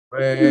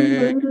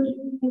great,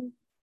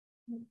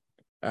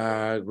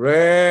 a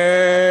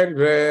great,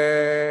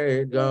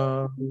 great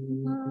God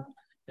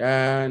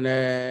than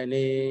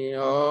any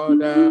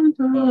other.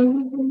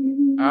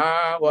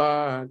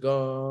 Our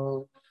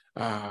God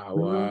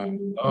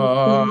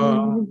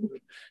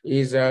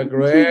is a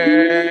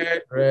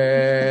great,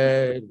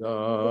 great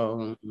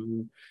God.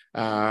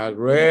 A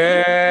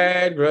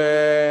great,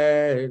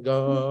 great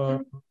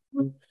God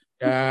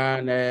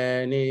than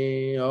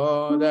any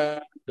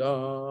other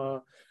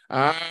God.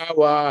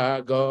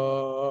 Our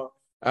God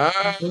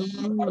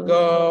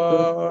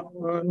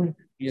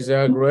is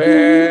a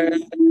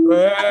great,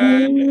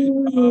 great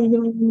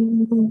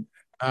God.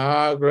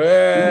 A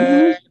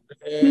great,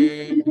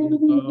 great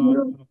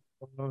God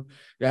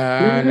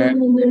than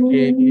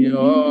any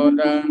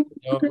other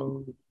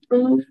God.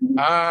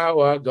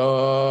 Our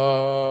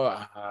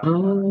God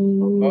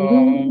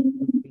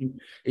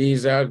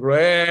is a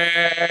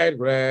great,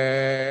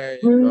 great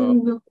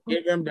God.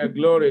 Give him the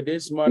glory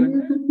this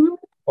morning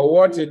for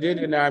what he did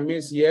in our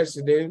midst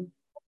yesterday,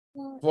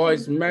 for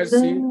his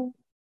mercy,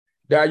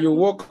 that you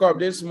woke up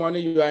this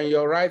morning, you are in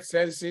your right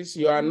senses,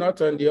 you are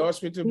not on the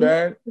hospital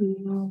bed,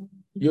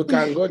 you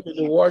can go to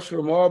the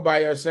washroom all by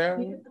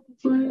yourself.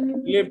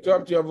 Lift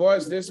up your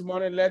voice this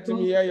morning, let him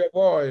hear your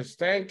voice.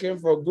 Thank him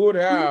for good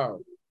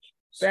health.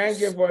 Thank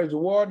him for his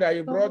word that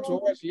he brought to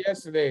us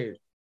yesterday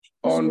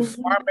on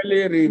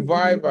family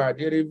revival,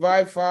 the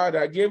revived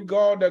Father. Give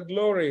God the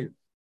glory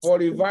for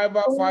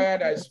revival fire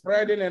that is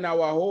spreading in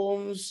our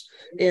homes,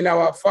 in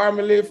our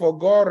family, for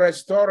God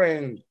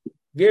restoring.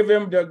 Give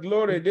him the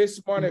glory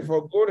this morning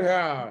for good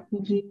health.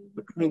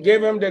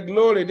 Give him the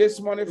glory this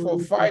morning for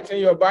fighting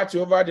your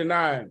battle over the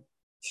night.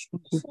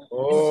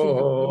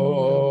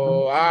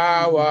 Oh,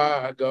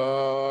 our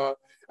God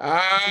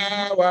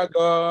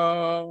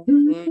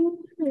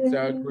is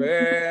a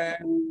great,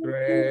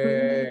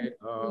 great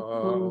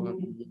God.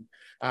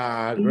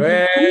 A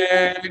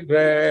great,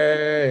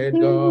 great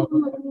God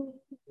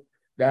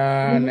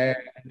than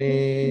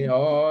any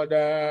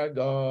other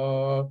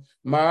God.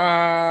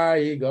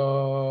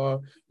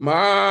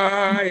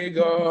 My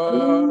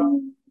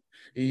God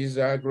is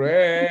a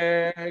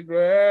great,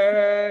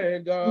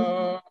 great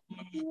God.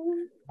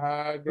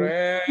 A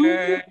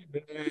great,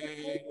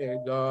 great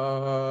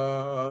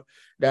God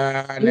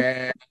than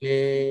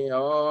any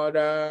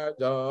other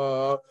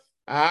God.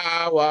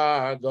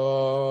 Our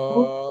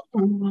God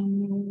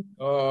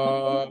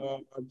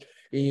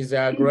is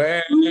a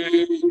great,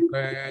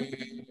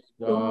 great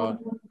God.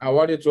 I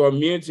want you to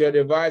unmute your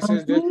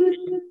devices this week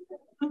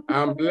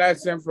and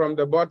bless him from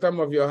the bottom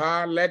of your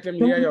heart. Let him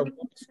hear your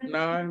voice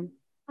now.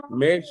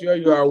 Make sure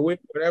you are with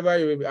wherever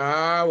you will be.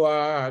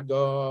 Our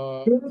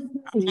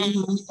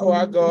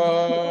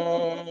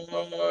God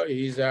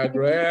is a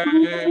great,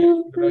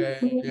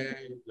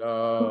 great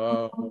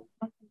God.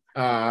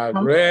 A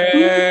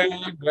great,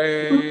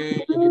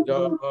 great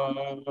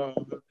God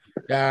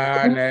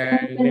than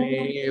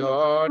any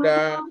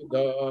other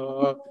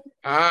God.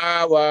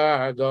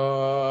 Our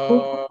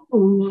God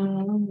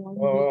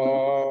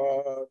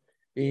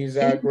is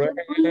a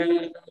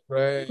great,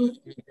 great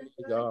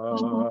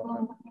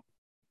God.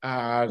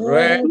 A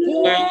great,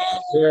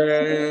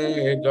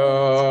 great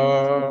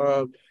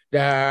God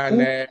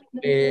than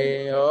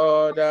any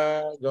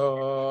other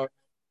God.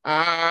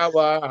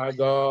 Our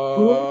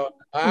God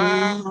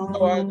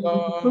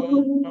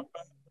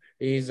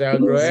is a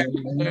great,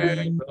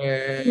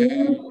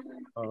 great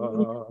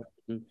God.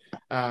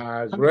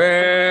 A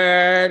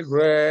great,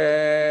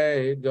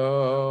 great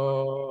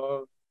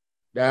God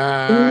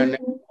than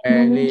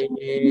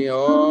any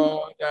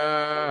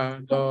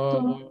other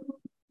God.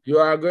 You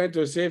are going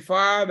to say,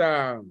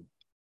 Father,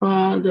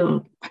 I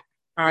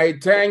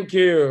thank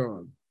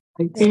you.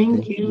 I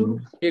thank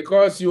you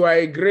because you are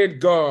a great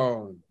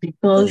God.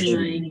 because you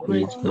are a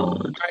great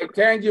God. I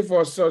thank you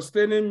for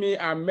sustaining me,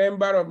 a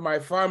member of my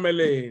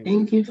family.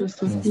 Thank you for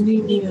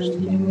sustaining me and a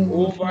member of my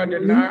Over the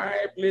family.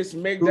 night, please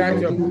make that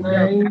Over your the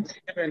prayer of night,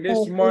 thanksgiving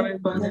this morning.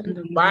 Father, in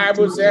the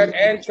Bible mighty said, name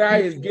of enter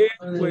his Jesus, gate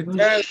Father, with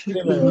worship you.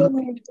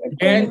 thanksgiving.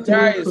 Enter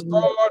Thank you his for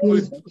your court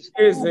with peace.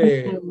 praise.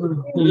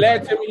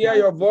 Let him hear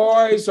your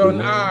voice on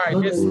high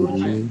Father, this worship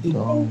morning.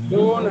 you.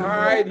 Don't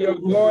hide your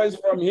voice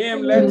from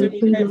him. Let him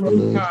hear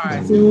from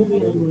high. Say,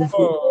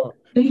 oh,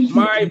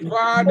 my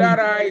Father,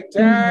 I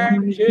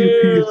thank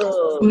you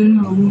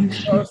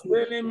for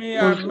sustaining me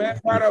a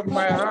member of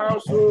my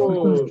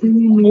household.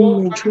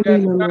 Over the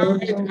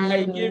night,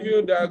 I give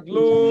you the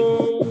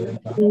glory.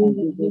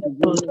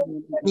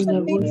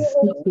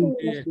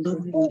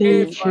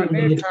 If I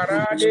give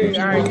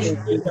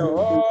you the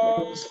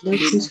whole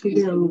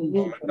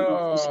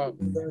honor.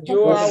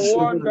 You are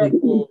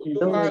wonderful.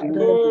 You are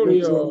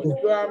glorious.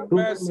 You are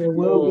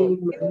merciful.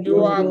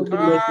 You are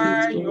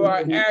kind. You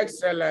are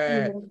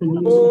excellent.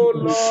 Oh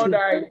Lord,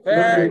 I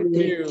thank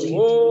you.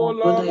 Oh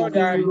Lord,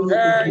 I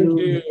thank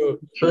you.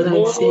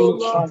 Oh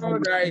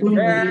Lord, I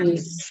thank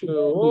you.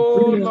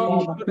 Oh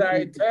Lord,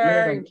 I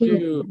thank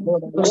you.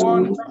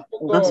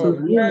 Wonderful God,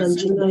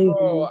 merciful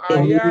God, I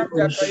am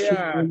that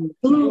I am.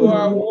 You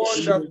are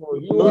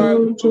wonderful. You are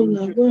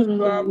good.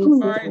 You are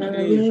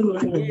mighty.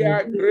 We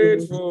are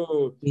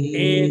grateful.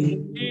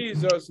 In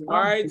Jesus'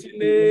 mighty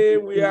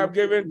name, we have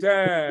given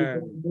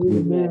thanks.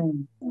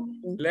 Amen.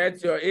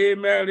 Let your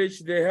amen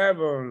reach the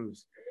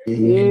heavens.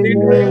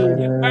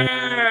 Amen.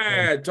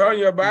 Amen. Turn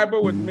your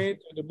Bible with me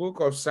to the book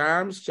of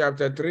Psalms,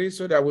 chapter 3,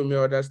 so that we may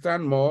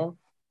understand more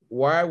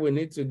why we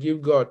need to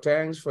give God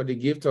thanks for the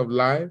gift of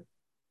life.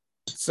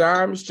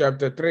 Psalms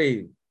chapter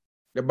 3.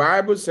 The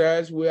Bible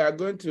says we are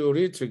going to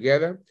read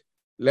together.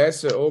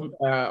 Let's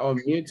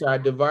unmute our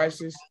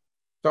devices,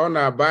 turn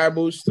our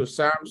Bibles to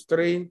Psalms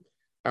 3,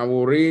 and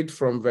we'll read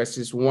from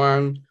verses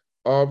 1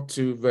 up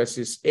to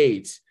verses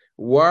 8.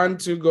 1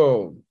 to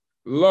go.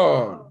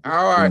 Lord,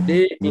 how are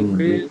they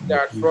increased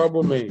that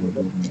trouble me?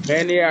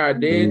 Many are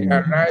they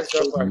that rise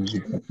up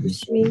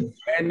against me.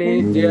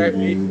 Many dare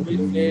be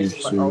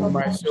witness of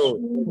my soul.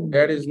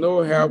 There is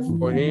no help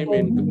for him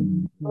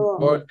in God.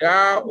 But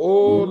thou,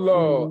 O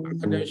Lord,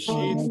 art the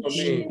shield for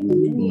me,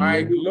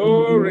 my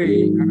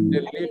glory and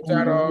the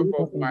lifter up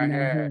of my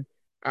head.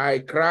 I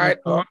cried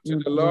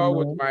unto the Lord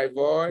with my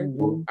voice,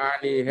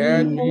 and he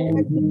heard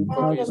me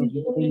from his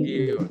holy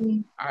hill.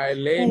 I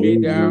lay me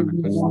down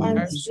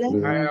and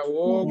slept. I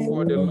awoke,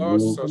 for the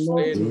Lord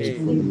sustained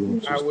me.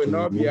 I will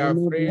not be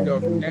afraid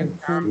of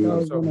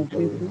 10,000s of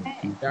people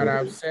that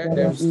have set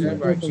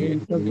themselves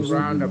against me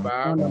round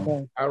about.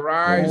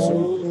 Arise,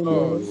 O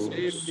Lord,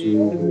 save me,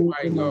 O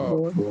my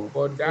God.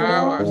 For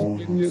thou hast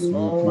smitten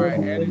all my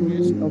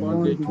enemies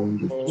upon the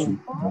cheekbone,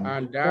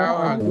 and thou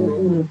hast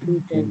broken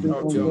the teeth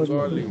of the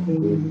ungodly.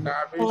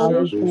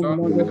 Salvation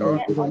belongeth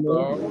unto the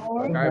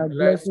Lord, thy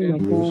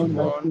blessing is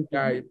upon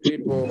thy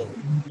people.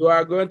 You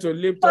are going to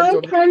lift up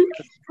your voice.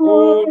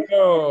 Oh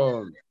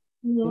Lord,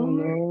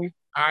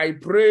 I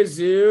praise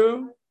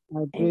you,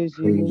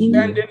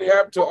 sending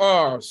help to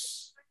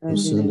us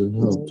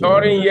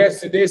during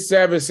yesterday's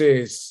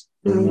services.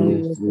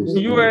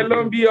 You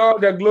alone be all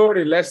the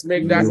glory. Let's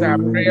make that our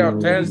prayer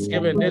of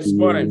thanksgiving this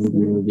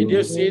morning. Did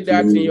you see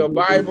that in your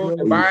Bible?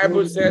 The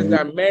Bible says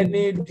that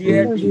many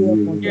dear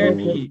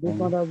me,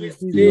 this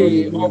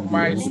day of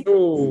my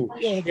soul.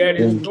 There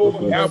is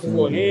no help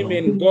for him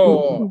in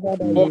God.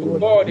 But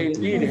God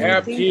indeed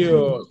helped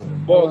you.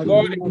 But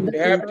God indeed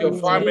helped your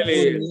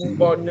family.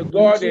 But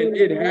God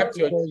indeed helped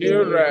your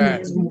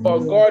children. But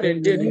God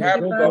indeed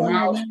helped your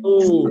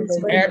household.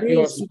 Help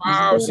your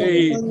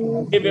spouses.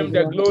 Give him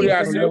the glory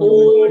and say,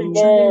 oh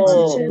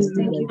Lord.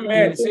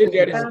 Amen. Say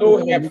there is no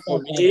help for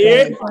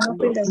me.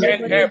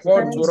 Send help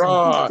unto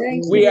us.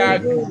 We are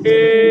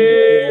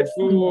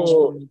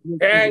grateful.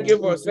 Thank you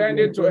for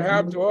sending to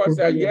help to us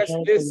at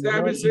yesterday's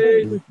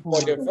services,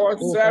 for the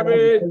first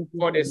service,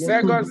 for the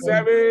second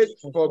service,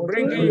 for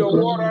bringing your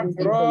word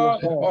unto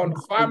us on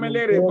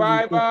family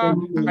revival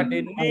and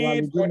the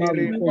need for the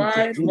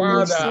revived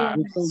Father.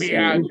 We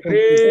are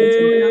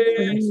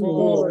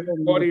grateful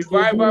for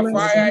revival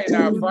fire in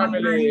our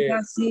family.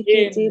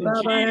 In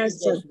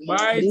Jesus'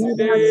 mighty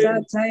name,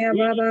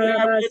 we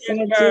have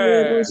given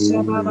thanks.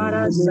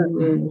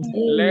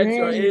 Let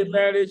your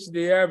amen reach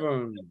the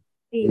heaven.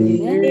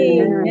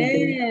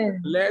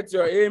 Amen. Let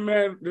your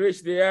amen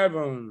reach the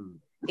heaven.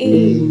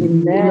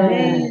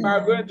 Amen. We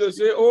are going to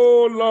say,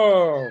 oh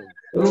Lord,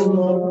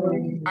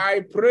 Lord,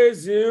 I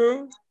praise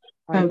you,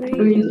 I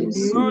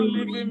praise not you.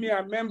 leaving me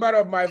a member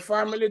of my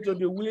family to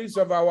the wills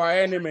of our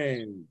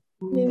enemy.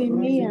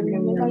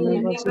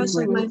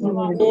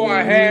 Go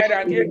ahead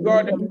and give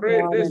God the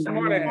praise this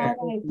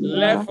morning.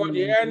 Left for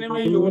the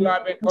enemy, you will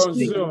have been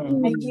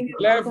consumed.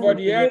 Left for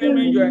the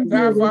enemy, your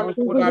entire family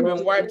would have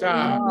been wiped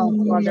out.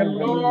 The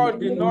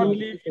Lord did not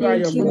leave you and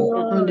your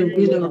family On the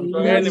will of of the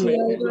your Lord enemy.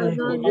 in my life.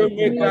 Will you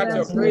make that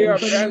your prayer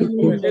of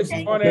thanksgiving this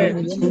morning?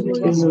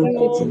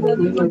 Oh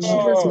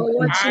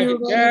Lord, I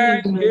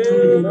thank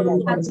you.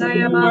 I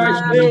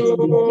say,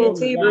 oh, you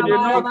did not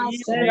leave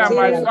me and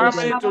my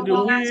family to the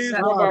wheels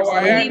of our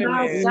enemy.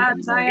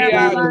 We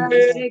are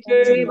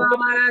grateful.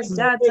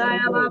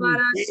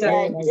 We are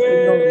thank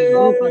you,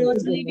 Lord, for not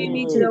leaving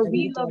me to grateful. the will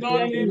You of the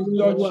don't leave enemy.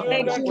 your Thank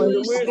children you, to the Holy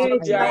ways of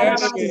Spirit. their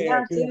enemy.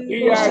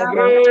 We are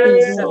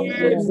grateful.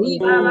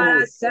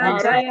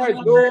 Arise,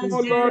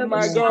 oh Lord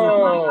my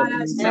God.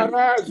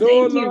 Arise, oh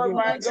Thank you Lord for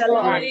my not God. I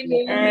allowing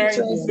the enemy to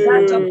thank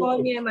exact upon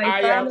you. me and my I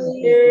am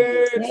family. Thank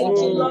you,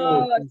 grateful.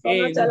 Lord, for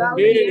not In allowing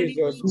the Jesus'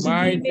 enemy to give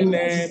mighty me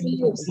name,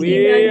 confused. In the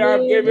we have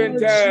name given of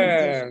Jesus.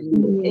 thanks.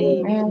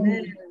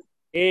 Amen.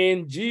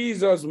 In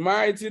Jesus'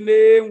 mighty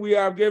name, we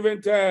have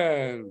given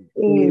thanks.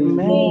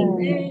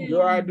 Amen. You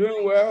are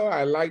doing well.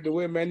 I like the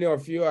way many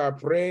of you are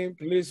praying.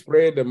 Please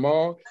pray the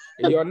more.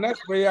 Your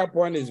next prayer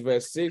point is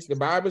verse 6. The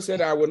Bible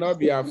said, I will not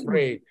be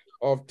afraid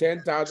of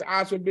 10,000.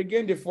 As we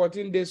begin the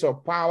 14 days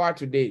of power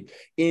today,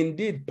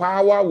 indeed,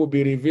 power will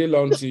be revealed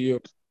unto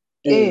you.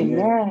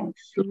 Amen.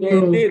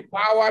 Indeed,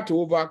 power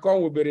to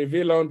overcome will be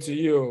revealed unto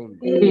you.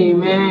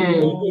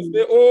 Amen. You will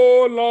say,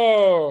 oh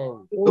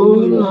Lord, Oh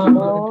Lord,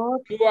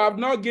 Lord, you have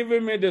not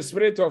given me the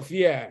spirit of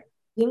fear,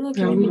 you have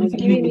Give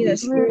me the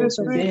spirit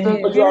of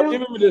given but you fear. have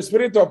given me the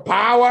spirit of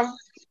power.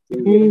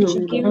 me Give me the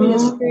the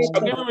spirit You have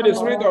of given me the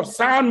spirit of power.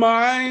 sound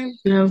mind.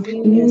 You have Give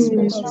given me the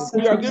me the spirit of You have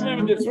spirit sound of given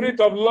me the mind. spirit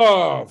of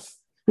love.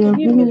 You have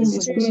Give given me me the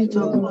the spirit of spirit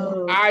of love.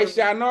 love. I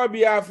shall not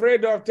be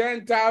afraid of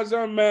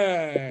 10,000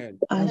 men.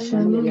 I I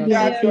shall will not not be be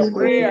That your afraid of afraid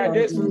prayer of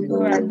this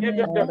morning, I 10,000 give men.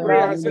 them the men.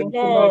 prayer. I say,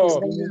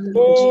 Lord,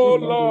 oh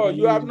Lord,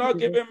 you have not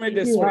given me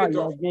the spirit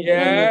of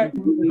fear.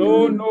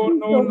 No, no,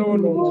 no, no, no,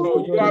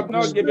 no. You have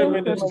not given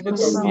me the spirit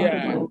of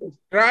fear.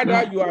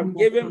 Rather, you have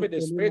given me the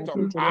spirit of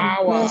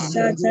power. You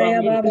have Mashataya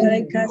given me the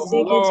babara spirit of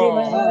kasekete love.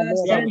 babara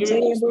You have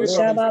given me the santere spirit of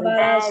busha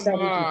babara sound sa.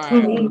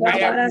 mind. I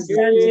am Babara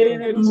santere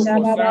grateful busha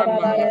for sound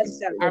babara mind.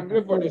 sa. I'm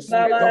grateful for the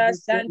spirit of Babara power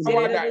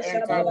santere that busha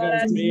enters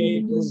babara into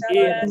me. busha In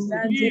babara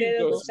santere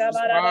Jesus' busha most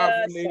babara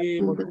powerful sa.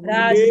 name, we are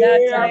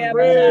Rasataya babara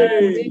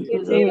praying.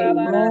 sekete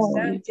babara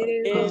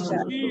santere In busha.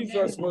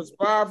 Jesus' most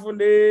powerful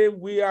name,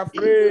 we are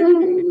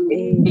praying.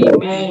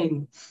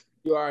 Amen.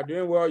 You are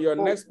doing well. Your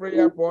next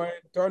prayer point,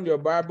 turn your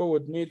Bible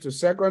with me to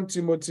 2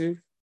 Timothy.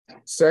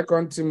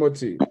 2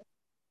 Timothy.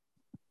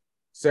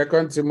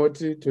 2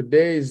 Timothy.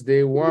 Today is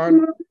day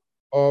 1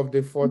 of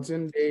the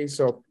 14 days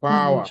of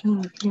power.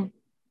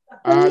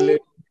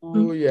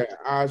 Hallelujah.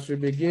 As we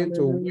begin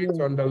to wait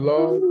on the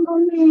Lord,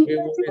 we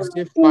will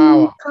receive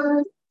power.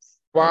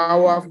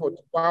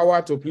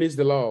 Power to please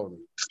the Lord.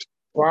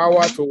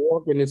 Power to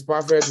walk in his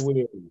perfect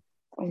will.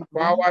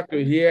 Power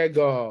to hear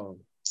God.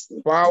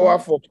 Power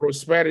for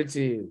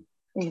prosperity.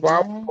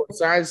 Power for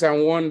signs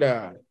and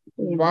wonder.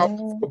 Power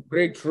for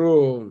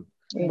breakthrough.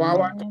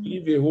 Power to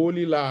live a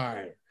holy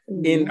life.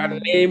 In the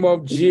name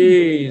of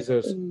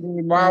Jesus.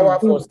 Power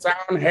for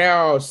sound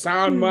health,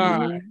 sound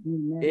mind.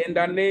 In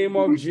the name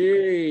of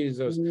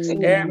Jesus.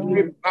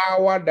 Every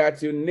power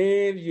that you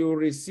need, you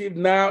receive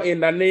now in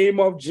the name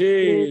of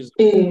Jesus.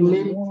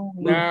 Amen.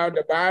 Now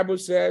the Bible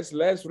says,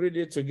 let's read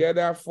it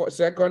together for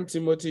 2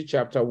 Timothy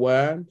chapter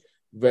 1,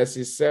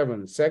 verses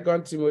 7.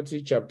 2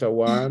 Timothy chapter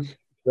 1,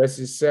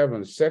 verses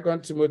 7. 2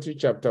 Timothy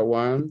chapter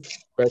 1,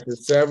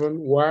 verses 7.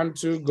 1,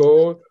 2,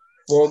 go.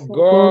 For For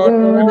God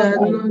God has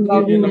has not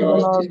given given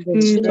us us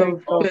the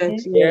spirit of fear,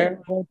 fear,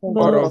 but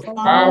but of of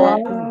power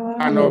power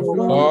and and of of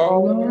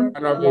love love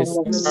and of a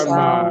and of sound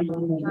mind.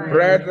 sound mind.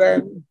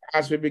 Brethren,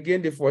 as we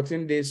begin the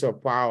 14 days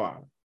of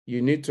power,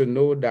 you need to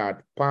know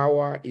that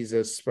power is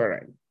a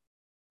spirit.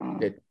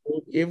 That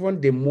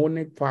even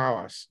demonic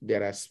powers,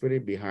 there are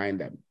spirit behind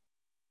them.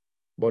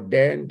 But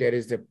then there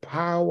is the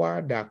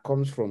power that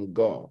comes from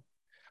God,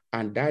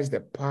 and that's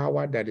the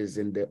power that is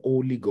in the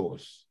Holy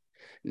Ghost.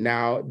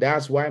 Now,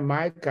 that's why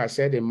Micah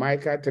said in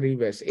Micah 3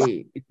 verse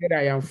 8, he said,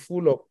 I am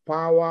full of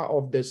power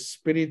of the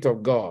Spirit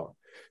of God.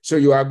 So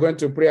you are going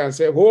to pray and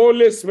say,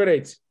 Holy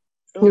Spirit,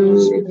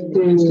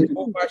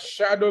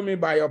 overshadow me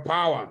by your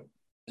power.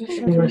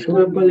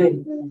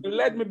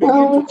 Let me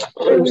begin to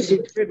operate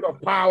in the spirit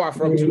of power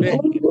from today.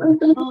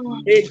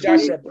 Make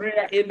that your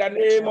prayer in the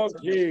name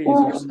of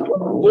Jesus.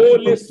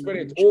 Holy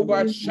Spirit,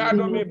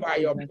 overshadow me by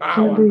your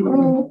power.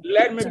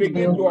 Let me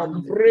begin to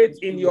operate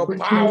in your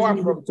power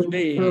from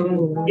today.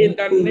 In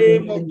the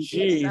name of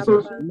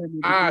Jesus.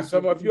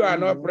 Some of you are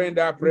not praying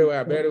that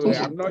prayer very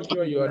well. I'm not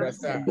sure you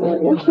understand.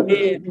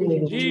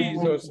 In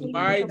Jesus'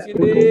 mighty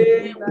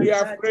name, we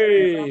are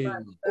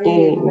praying.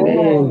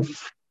 Amen.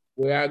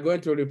 We are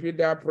going to repeat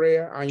that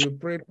prayer, and you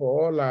pray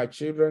for all our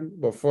children,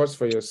 but first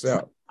for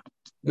yourself.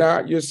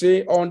 Now, you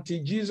see,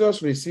 until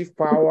Jesus received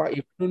power,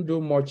 he couldn't do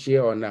much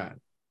here on earth.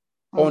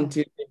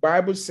 Until the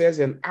Bible says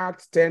in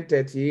Acts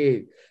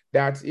 10:38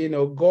 that,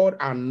 God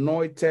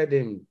anointed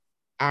him,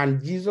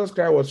 and Jesus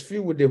Christ was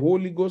filled with the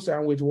Holy Ghost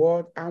and with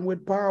what? And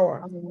with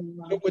power.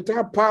 So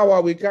without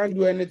power, we can't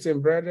do anything,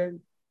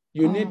 brethren.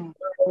 You need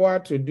power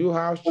to do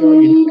house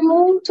chores. You need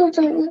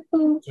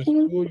to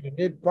school. You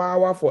need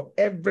power for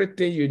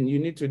everything you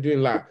need to do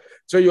in life.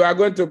 So you are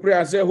going to pray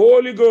and say,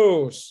 Holy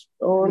Ghost,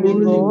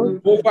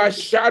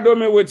 overshadow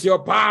me with your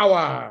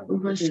power.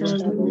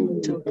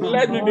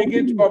 Let me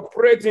begin to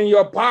operate in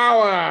your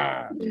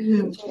power.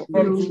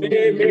 From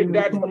today, make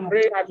that your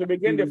prayer to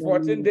begin the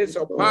 14 days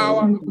of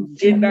power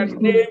in the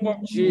name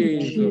of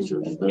Jesus.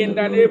 In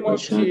the name of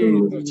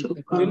Jesus.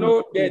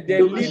 The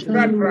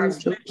literal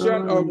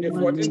translation of the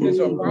 14 days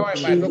of power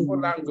in my local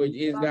language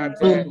is that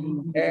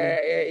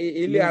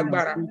Ile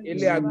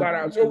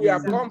Agbara. So we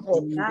have come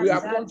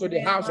to the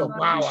house of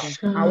power.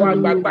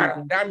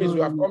 That means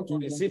we have come to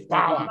receive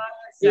power.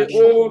 Say,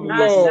 oh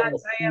Lord,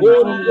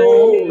 Holy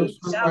Ghost,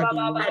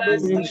 overshadow me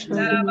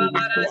with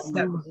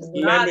power.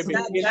 Let me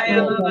begin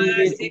to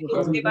operate in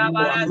your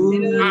power.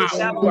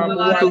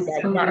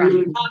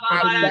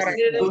 Agbara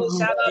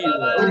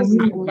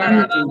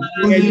to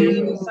hear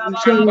you,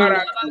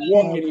 Agbara to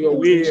walk in your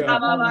will,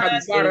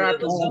 Agbara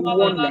to do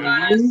wonder,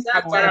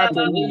 Agbara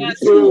to win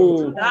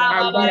soul,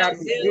 Agbara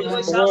to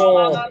preach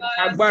war,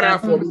 Agbara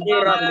for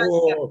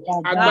miracle,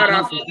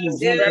 Agbara for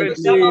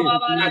prosperity,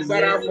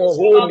 Agbara for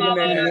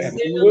holiness.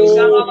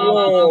 Oh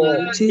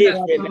Lord, we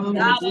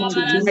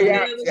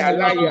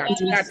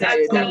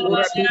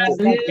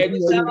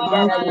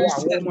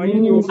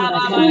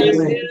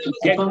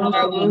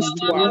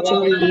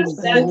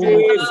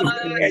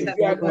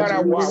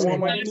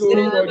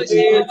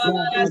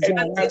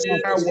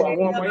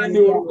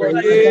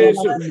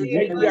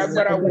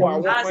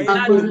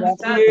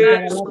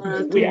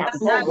have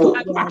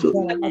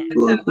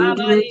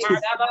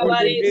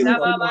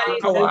come for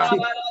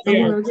power. We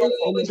have come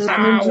for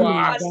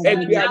power.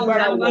 Every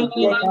agbára wọ̀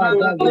jọ ní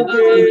orúkọ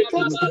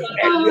Jésù.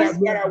 Every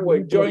agbára wọ̀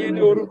jọ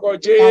ní orúkọ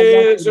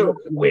Jésù.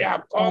 We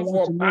have come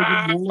for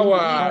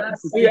power.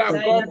 We have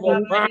come for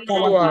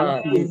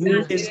power.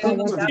 In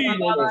Jesus'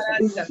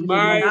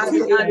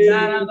 mighty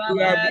name we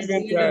have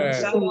given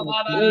thanks.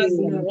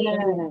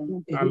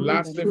 And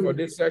lastly, for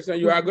this session,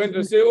 you are going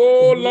to say,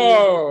 oh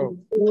Lord,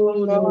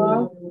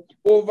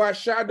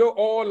 overshadow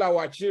all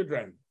our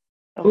children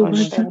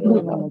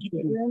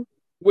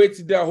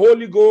with the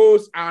Holy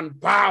Ghost and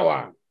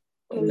power.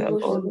 And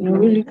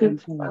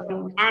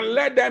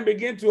let them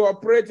begin to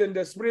operate in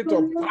the spirit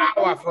of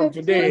power from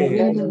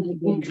today.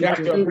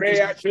 That's your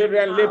prayer,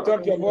 children. Lift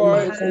up your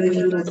voice.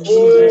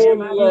 Oh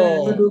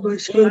Lord,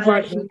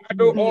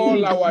 overshadow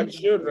all our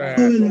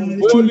children.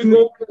 Holy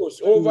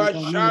Ghost,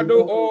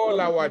 overshadow all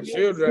our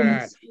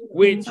children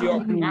with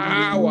your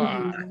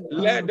power.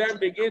 Let them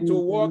begin to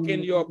walk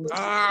in your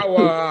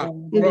power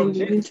from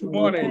this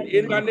morning.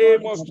 In the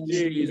name of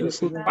Jesus,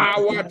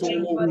 power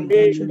to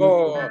obey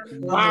God,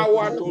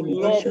 power to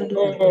love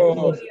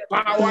God,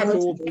 power to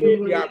obey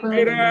their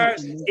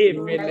parents,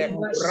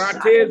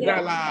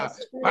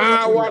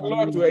 power,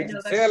 Lord, to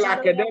excel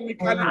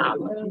academically,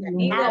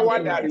 power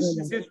that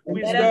releases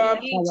wisdom,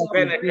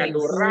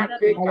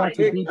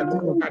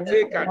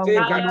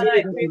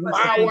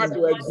 power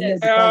to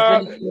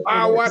excel,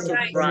 power to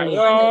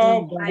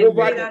triumph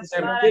over the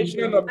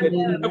temptation of the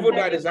devil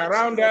that is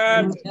around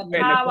them.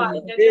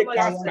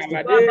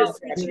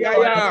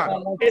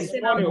 This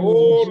morning,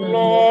 oh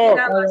Lord,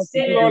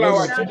 fill all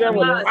our children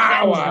with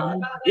power,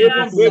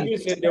 even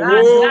babies in the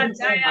womb.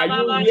 Are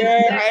you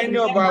here? Any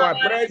of our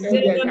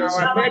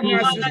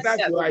pregnant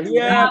sisters, you are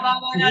here.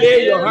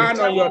 Lay your hand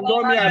on your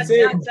tummy and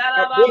say,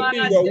 the baby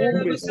in your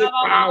womb receive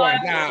power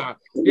now.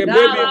 The baby in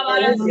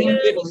your womb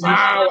receive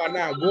power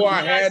now. Go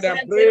ahead and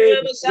pray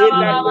in the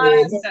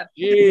name of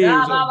Jesus.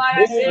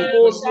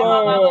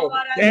 Oh Lord,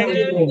 thank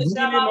you for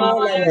filling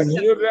all our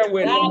children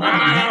with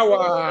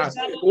power.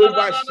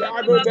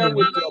 Overshadow them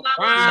with your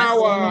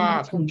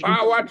power.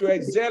 Power to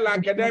excel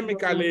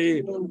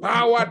academically.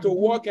 Power to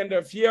walk in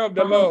the fear of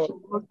the Lord.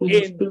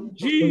 In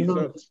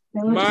Jesus'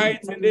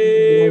 mighty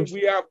name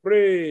we are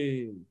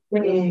praying.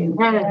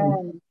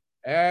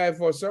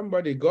 For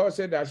somebody, God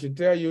said I should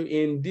tell you,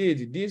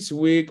 indeed, this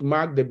week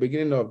marked the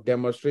beginning of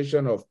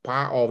demonstration of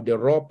power, of the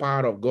raw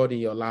power of God in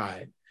your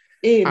life.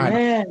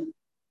 Amen.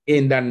 And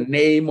in the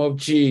name of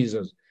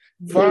Jesus.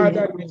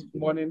 Father, this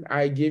morning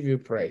I give you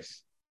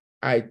praise.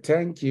 I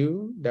thank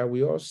you that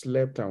we all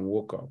slept and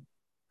woke up.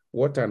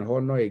 What an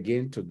honor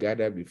again to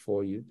gather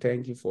before you.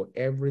 Thank you for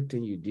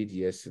everything you did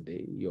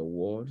yesterday. Your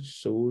word,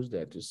 souls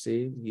that to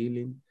save,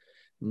 healing,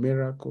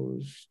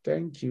 miracles.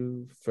 Thank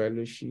you,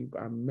 fellowship,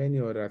 and many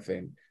other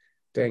things.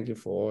 Thank you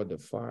for all the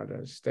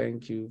fathers.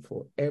 Thank you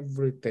for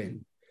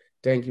everything.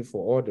 Thank you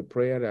for all the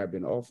prayer that have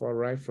been offered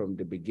right from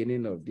the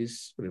beginning of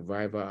this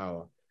revival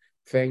hour.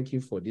 Thank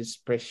you for this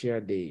special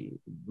day,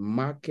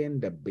 marking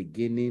the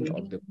beginning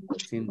of the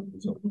 14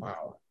 days of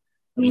power.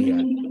 We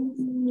are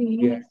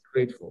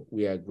grateful.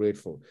 We are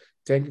grateful.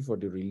 Thank you for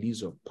the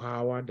release of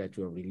power that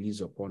you have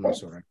released upon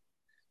us already.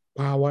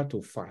 Power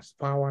to fast,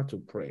 power to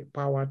pray,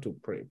 power to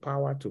pray,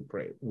 power to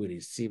pray. We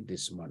receive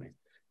this morning.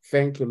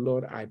 Thank you,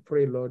 Lord. I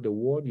pray, Lord, the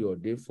word you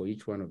ordained for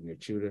each one of your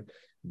children,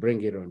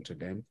 bring it unto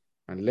them.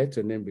 And let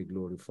your name be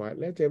glorified.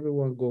 Let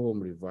everyone go home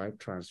revived,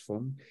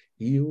 transformed,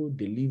 healed,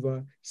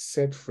 deliver,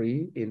 set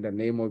free in the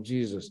name of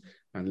Jesus.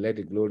 And let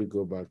the glory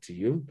go back to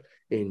you.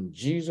 In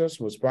Jesus'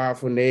 most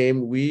powerful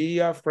name,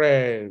 we are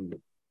friends.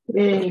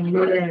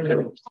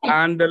 Amen.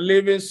 And the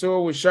living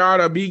soul will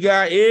shout a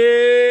bigger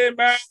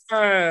amen.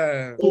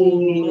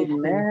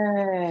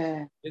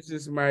 Amen. This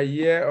is my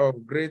year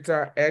of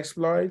greater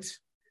exploits.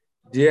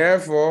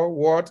 Therefore,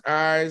 what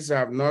eyes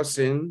have not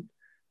seen,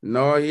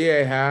 nor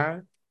ear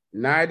heard,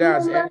 neither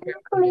has entered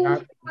the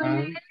heart of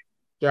man,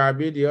 shall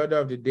be the order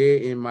of the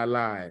day in my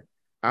life.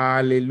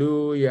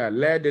 Hallelujah.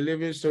 Let the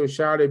living soul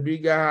shout a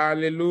bigger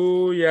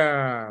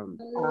hallelujah.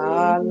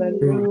 Hallelujah.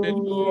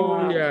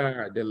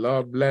 Hallelujah. The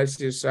Lord bless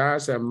you,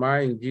 sirs and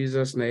mine, in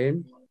Jesus'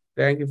 name.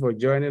 Thank you for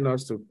joining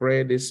us to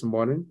pray this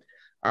morning.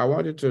 I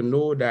want you to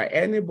know that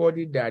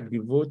anybody that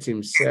devotes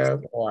himself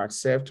or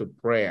herself to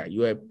prayer,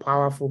 you're a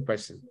powerful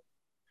person.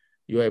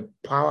 You're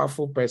a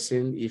powerful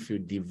person if you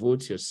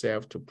devote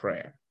yourself to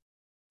prayer.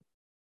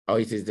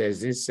 Or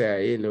there's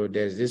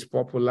this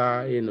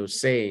popular,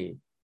 saying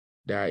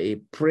that a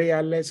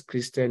prayerless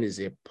Christian is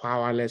a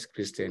powerless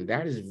Christian.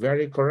 That is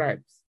very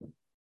correct.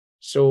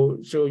 So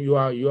you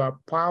are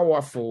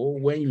powerful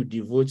when you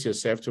devote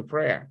yourself to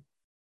prayer.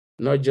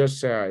 Not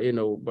just,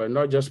 but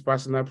not just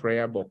personal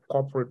prayer, but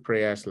corporate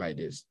prayers like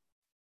this.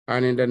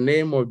 And in the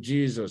name of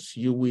Jesus,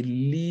 you will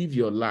live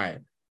your life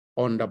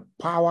on the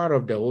power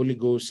of the Holy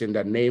Ghost in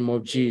the name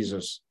of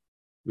Jesus,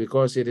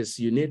 because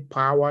you need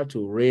power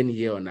to reign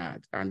here on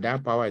earth. And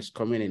that power is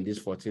coming in these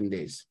 14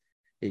 days.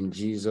 In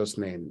Jesus'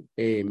 name,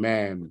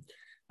 amen.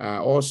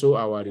 Also,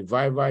 our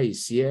revival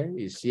is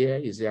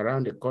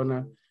around the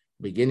corner,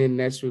 beginning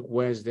next week,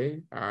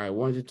 Wednesday. I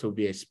want you to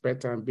be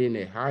expectant, be in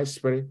a high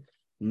spirit.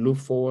 Look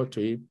forward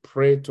to it,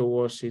 pray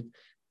towards it,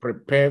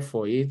 prepare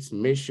for it.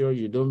 Make sure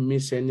you don't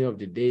miss any of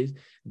the days.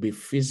 Be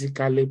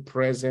physically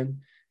present.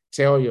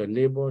 Tell your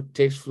neighbor,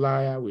 take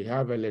flyer. We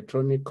have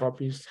electronic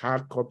copies,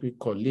 hard copy,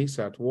 colleagues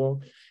at work.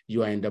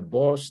 You are in the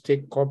bus,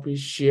 take copies,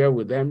 share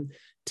with them.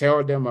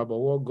 Tell them about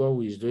what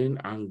God is doing,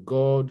 and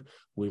God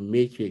will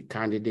make you a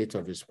candidate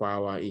of his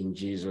power in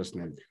Jesus'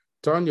 name.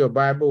 Turn your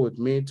Bible with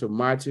me to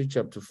Matthew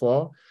chapter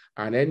 4,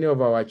 and any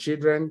of our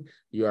children,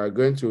 you are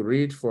going to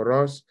read for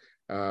us.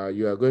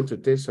 You are going to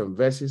take some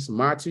verses.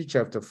 Matthew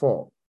chapter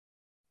 4.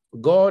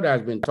 God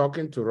has been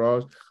talking to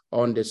us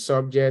on the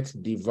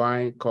subject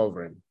divine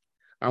covering.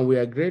 And we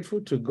are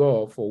grateful to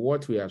God for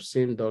what we have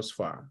seen thus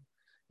far,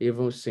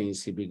 even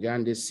since he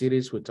began this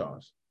series with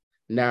us.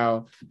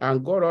 Now,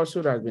 and God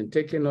also has been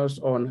taking us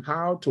on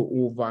how to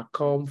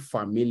overcome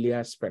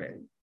familiar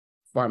spirit.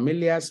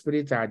 Familiar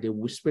spirits are the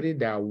spirit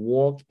that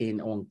walk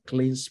in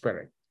unclean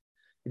spirit,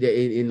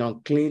 in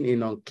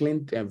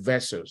unclean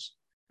vessels.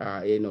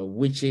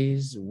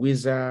 Witches,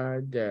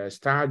 wizards,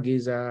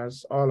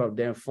 stargazers, all of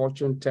them,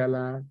 fortune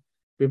teller,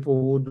 people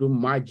who do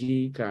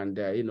magic, and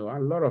a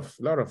lot of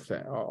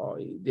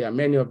there are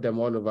many of them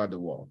all over the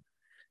world.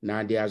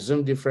 Now they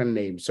assume different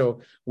names. So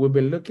we've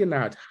been looking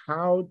at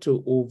how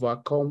to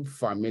overcome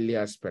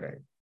familiar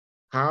spirit.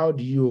 How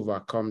do you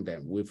overcome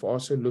them? We've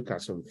also looked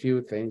at some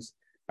few things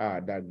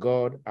that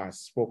God has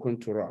spoken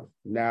to us.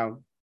 Now,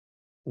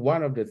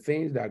 one of the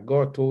things that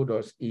God told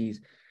us is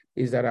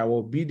that our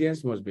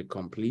obedience must be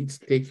complete.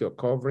 Take your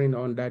covering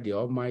under the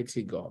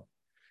Almighty God.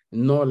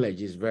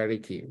 Knowledge is very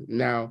key.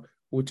 Now,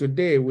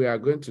 today we are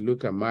going to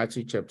look at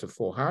Matthew chapter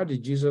 4. How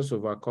did Jesus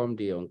overcome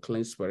the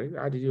unclean spirit?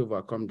 How did he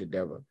overcome the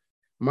devil?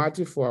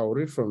 Matthew 4, I'll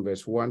read from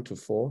verse 1 to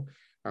 4,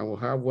 and we'll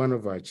have one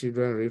of our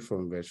children read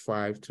from verse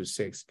 5 to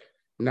 6.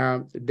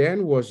 Now,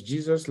 then was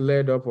Jesus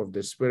led up of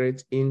the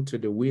Spirit into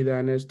the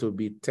wilderness to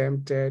be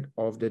tempted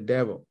of the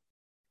devil.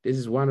 This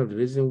is one of the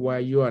reasons why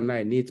you and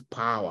I need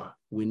power.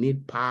 We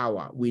need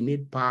power. We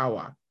need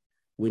power.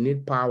 We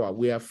need power.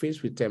 We are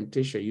faced with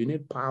temptation. You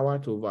need power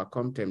to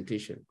overcome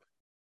temptation.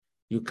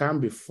 You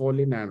can't be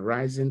falling and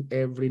rising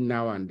every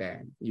now and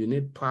then. You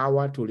need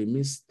power to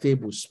remain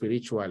stable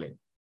spiritually.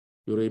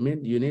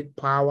 You need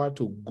power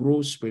to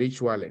grow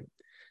spiritually.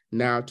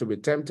 Now, to be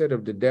tempted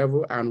of the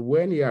devil, and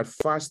when he had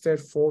fasted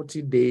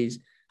 40 days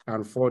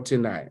and 40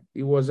 nights,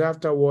 he was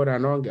afterward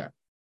an hunger.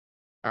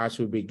 As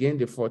we begin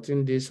the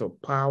 14 days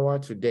of power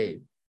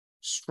today,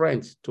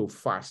 strength to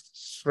fast,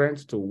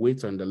 strength to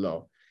wait on the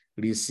Lord,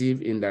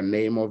 receive in the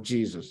name of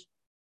Jesus.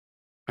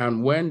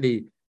 And when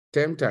the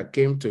tempter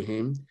came to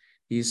him,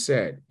 he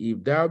said,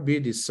 if thou be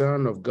the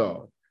Son of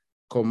God,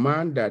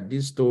 command that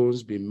these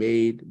stones be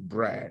made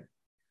bread.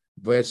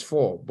 Verse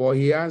 4, but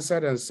he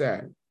answered and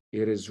said,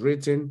 it is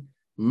written,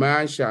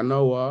 man shall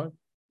not what?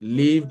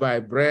 Live by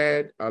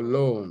bread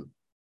alone,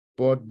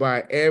 but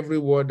by every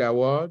word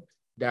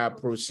that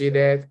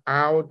proceeded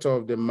out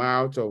of the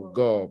mouth of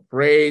God.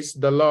 Praise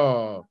the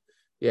Lord.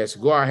 Yes,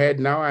 go ahead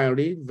now and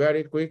read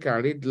very quick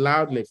and read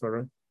loudly for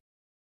us.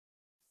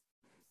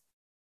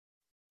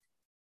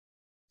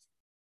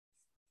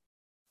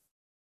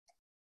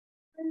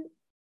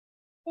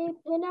 A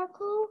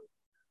pinnacle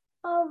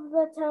of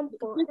the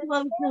temple. On the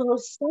pinnacle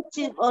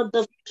of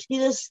the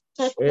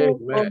temple.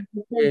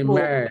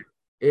 Amen.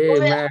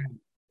 Amen.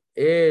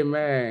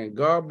 Amen.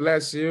 God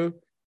bless you.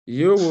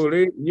 You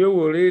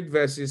will read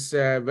verses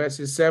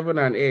 7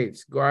 and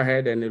 8. Go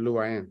ahead, and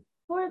Eluaim.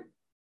 For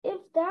if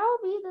thou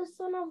be the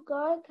Son of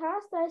God,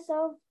 cast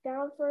thyself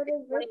down, for it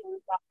is written,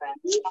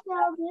 he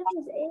shall give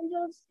his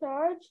angels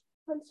charge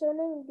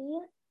concerning thee,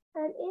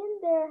 and in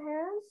their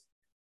hands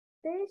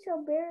they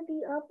shall bear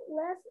thee up,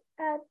 lest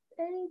at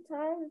any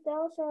time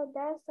thou shalt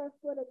dash thy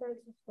foot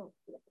against a stone.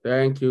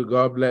 Thank you.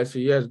 God bless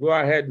you. Yes, go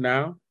ahead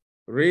now.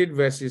 Read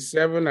verses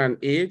 7 and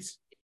 8.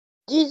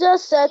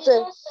 Jesus said to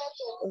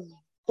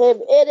him,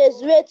 it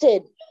is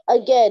written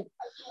again,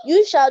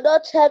 you shall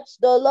not tempt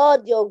the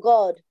Lord your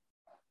God.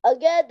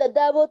 Again, the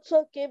devil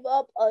took him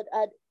up on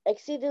an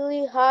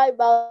exceedingly high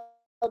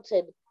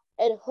mountain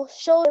and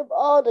showed him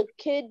all the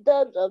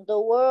kingdoms of the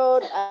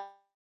world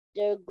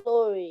their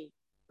glory.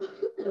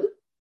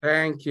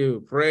 Thank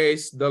you.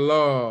 Praise the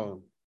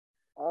Lord.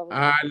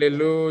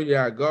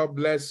 Hallelujah. God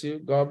bless you.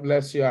 God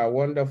bless you, our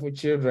wonderful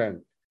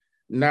children.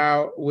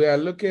 Now we are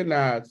looking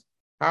at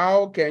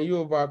how can you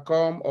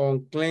overcome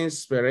unclean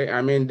spirit?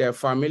 I mean, the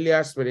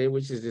familiar spirit,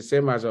 which is the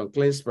same as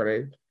unclean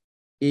spirit,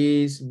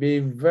 is be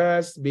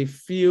versed, be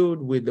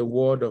filled with the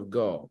word of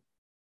God.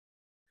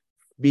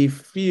 Be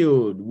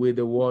filled with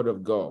the word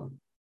of God.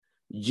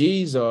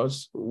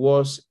 Jesus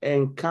was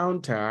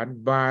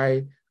encountered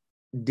by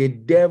the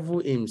devil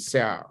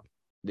himself.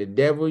 The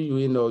devil,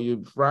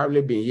 you've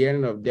probably been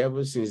hearing of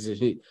devil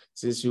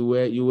since you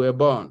were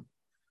born,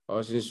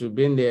 or since you've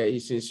been there,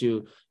 since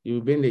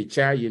you've been a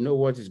child, you know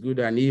what is good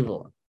and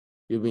evil.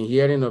 You've been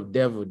hearing of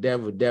devil,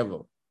 devil,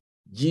 devil.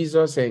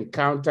 Jesus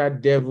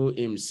encountered devil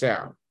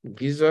himself.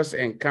 Jesus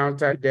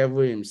encountered devil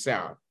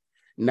himself.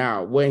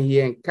 Now, when he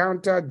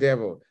encountered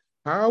devil,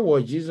 how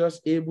was Jesus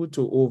able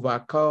to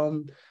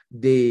overcome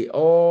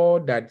all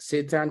that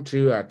Satan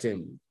threw at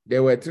him?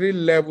 There were 3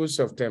 levels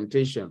of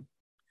temptation.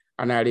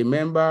 And I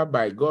remember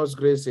by God's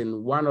grace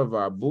in one of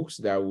our books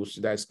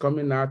that's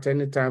coming out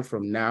anytime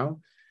from now,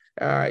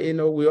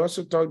 we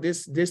also talk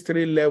these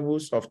 3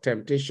 levels of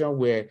temptation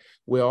where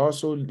we're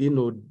also,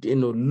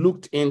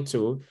 looked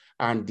into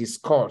and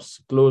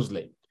discussed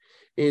closely.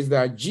 Is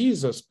that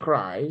Jesus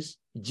Christ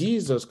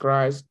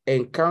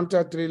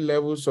encountered 3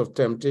 levels of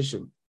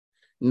temptation.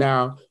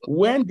 Now,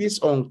 when this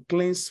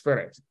unclean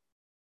spirit,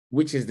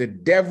 which is the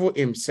devil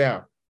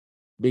himself,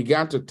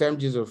 began to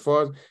tempt Jesus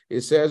first, it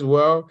says,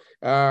 well,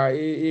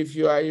 if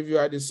you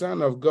are the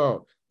Son of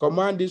God,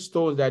 command these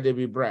stones that they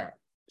be bread.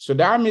 So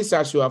that means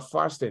as you are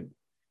fasting,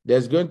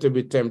 there's going to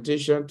be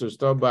temptation to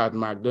stop by at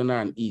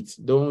McDonald's and eat.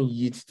 Don't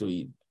eat to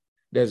eat.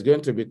 There's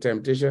going to be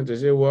temptation to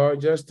say, well,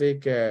 just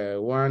take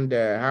one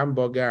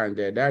hamburger and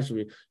that should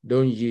be,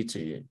 don't eat to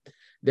it.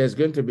 There's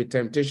going to be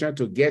temptation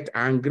to get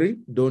angry.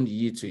 Don't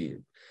eat to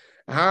it.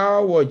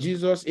 How was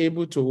Jesus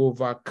able to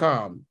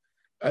overcome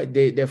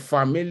the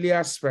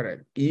familiar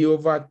spirit? He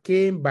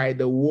overcame by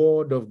the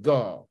word of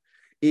God.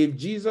 If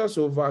Jesus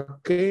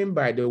overcame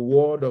by the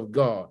word of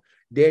God,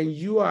 then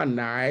you and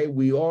I,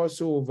 we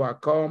also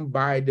overcome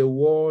by the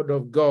word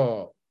of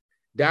God.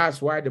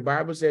 That's why the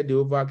Bible said they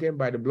overcame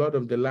by the blood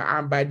of the Lamb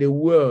and by the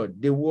word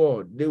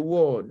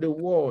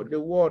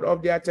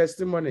of their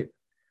testimony.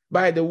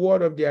 By the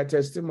word of their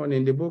testimony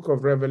in the book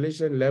of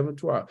Revelation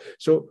 11:12.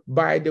 So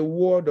by the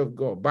word of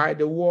God, by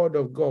the word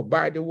of God,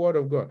 by the word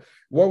of God.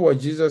 What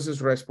was Jesus'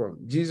 response?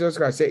 Jesus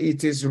Christ said,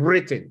 it is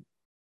written.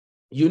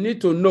 You need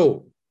to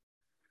know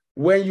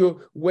when the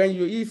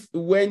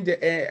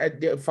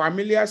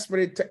familiar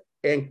spirit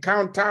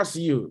encounters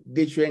you,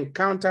 that you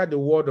encounter the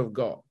word of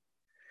God.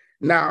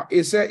 Now,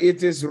 it said,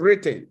 it is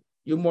written.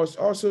 You must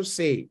also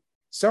say,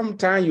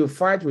 sometimes you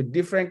fight with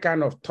different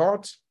kind of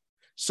thoughts.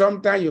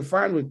 Sometimes you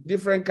find with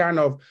different kind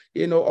of,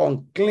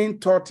 unclean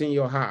thought in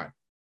your heart.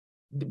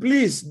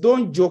 Please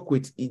don't joke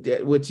with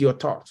your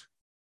thought.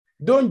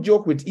 Don't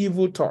joke with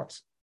evil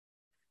thoughts.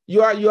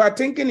 You are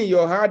thinking in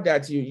your heart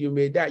that you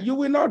may die. You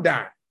will not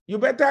die. You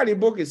better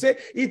rebuke it. Say,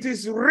 it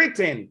is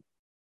written.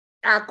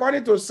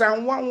 According to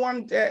Psalm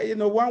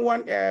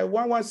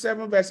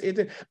 117 verse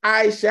 18,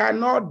 I shall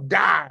not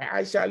die,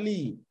 I shall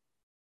live.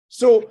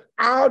 So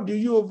how do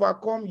you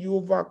overcome? You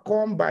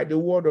overcome by the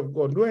word of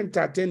God. Don't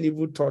entertain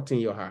evil thought in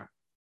your heart.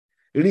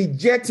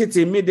 Reject it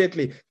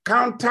immediately.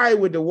 Counter it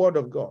with the word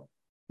of God.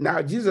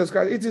 Now, Jesus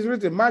Christ, it is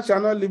written, man shall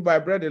not live by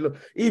bread alone.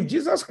 If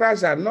Jesus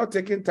Christ had not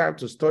taken time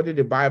to study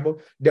the Bible,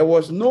 there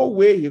was no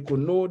way he could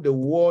know the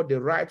word, the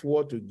right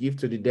word to give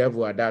to the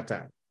devil at that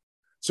time.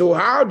 So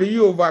how do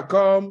you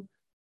overcome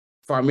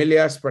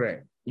familiar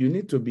spirit? You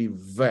need to be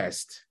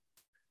versed.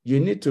 You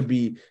need to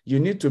be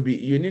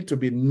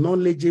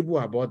knowledgeable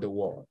about the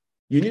word.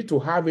 You need to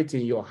have it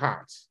in your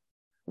heart.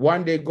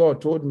 One day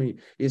God told me,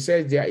 he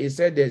said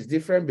there's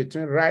difference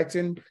between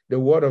writing the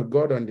word of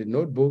God on the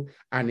notebook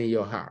and in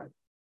your heart.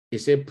 He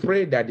said,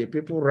 pray that the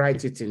people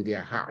write it in their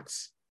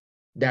hearts.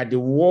 That the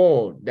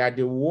word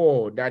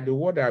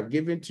I've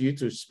given to you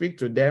to speak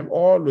to them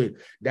always,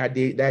 that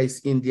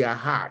is in their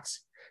hearts.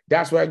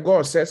 That's why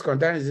God says,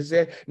 continuously, he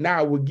said, now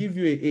I will give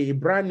you a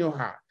brand new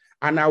heart,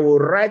 and I will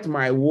write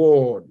my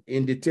word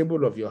in the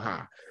table of your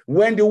heart.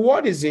 When the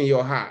word is in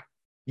your heart,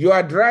 you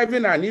are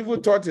driving and evil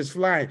thought is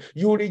flying.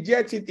 You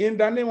reject it in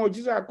the name of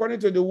Jesus according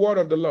to the word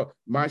of the Lord.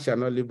 Man shall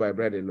not live by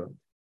bread alone.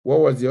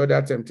 What was the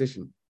other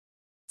temptation?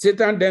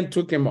 Satan then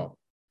took him up.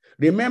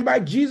 Remember,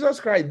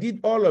 Jesus Christ did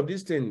all of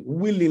these things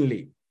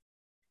willingly.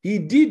 He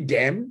did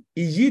them,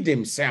 he hid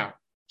himself,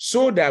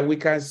 so that we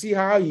can see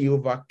how he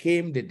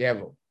overcame the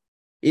devil.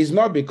 It's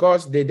not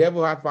because the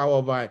devil had power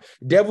over him.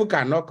 The devil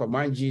cannot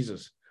command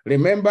Jesus.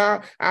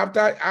 Remember,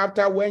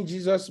 after when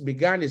Jesus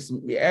began his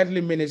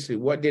earthly ministry,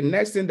 what the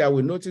next thing that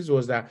we noticed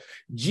was that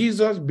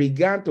Jesus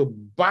began to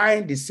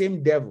bind the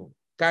same devil.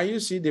 Can you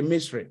see the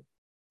mystery?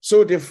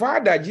 So the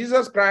fact that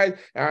Jesus Christ,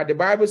 the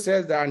Bible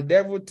says that the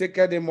devil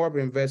taketh him up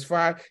in verse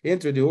 5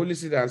 into the Holy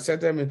City and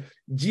set him in.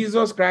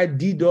 Jesus Christ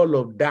did all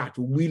of that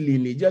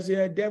willingly. Just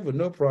say, devil,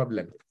 no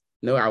problem.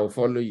 No, I will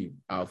follow you.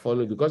 I'll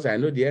follow you because I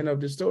know the end of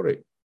the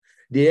story.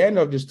 The end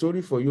of the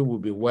story for you will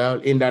be well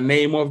in the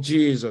name of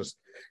Jesus.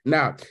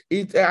 Now,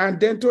 and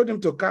then told him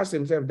to cast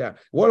himself down.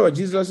 What was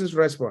Jesus'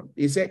 response?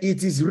 He said,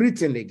 it is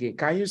written again.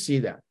 Can you see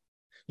that?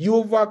 You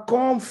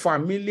overcome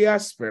familiar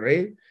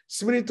spirit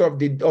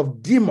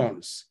of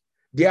demons.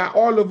 They are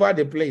all over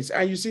the place.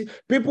 And you see,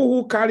 people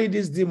who carry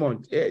this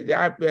demon,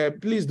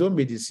 please don't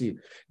be deceived.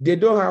 They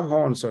don't have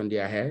horns on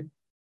their head.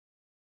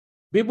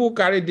 People who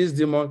carry this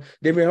demon,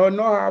 they may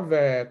not have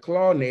a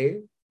claw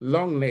nail,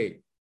 long nail.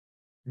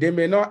 They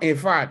may not, in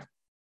fact,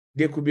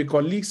 they could be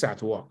colleagues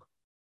at work.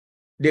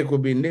 They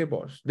could be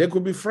neighbors. They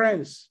could be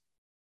friends.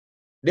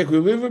 They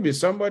could even be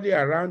somebody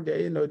around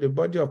the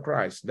body of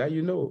Christ that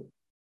you know.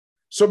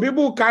 So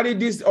people who carry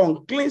this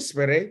unclean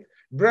spirit,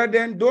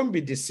 brethren, don't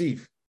be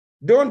deceived.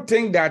 Don't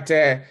think that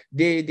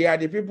they are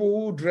the people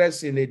who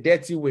dress in a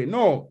dirty way.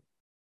 No,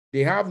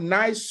 they have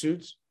nice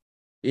suits.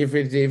 If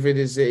it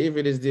is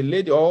the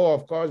lady, or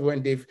of course,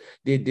 when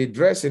they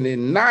dress in a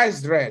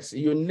nice dress,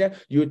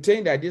 you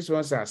think that these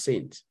ones are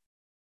saints.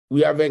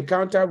 We have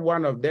encountered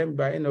one of them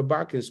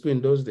back in school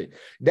in those days.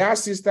 That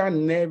sister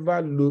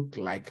never looked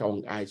like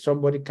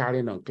somebody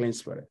carrying unclean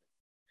spirit.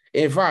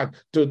 In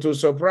fact, to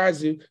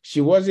surprise you,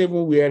 she wasn't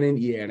even wearing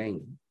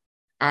earring.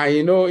 And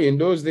in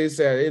those days,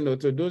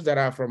 to those that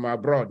are from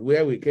abroad,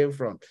 where we came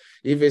from,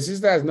 if a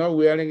sister is not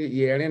wearing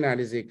earring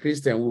and is a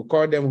Christian, we'll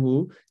call them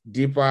who?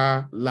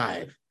 Deeper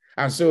life.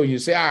 And so you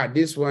say,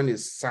 this one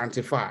is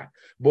sanctified.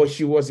 But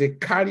she was a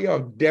carrier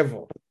of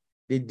devil.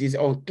 This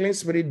unclean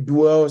spirit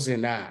dwells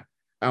in her.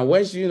 And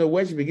when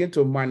she begins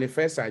to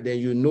manifest her, then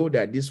you know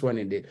that this one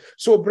is there.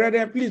 So,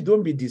 brethren, please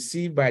don't be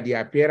deceived by the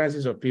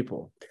appearances of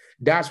people.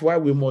 That's why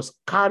we must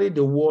carry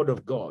the word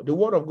of God. The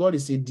word of God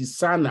is a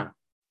discerner.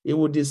 It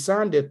will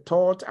discern the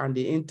thought and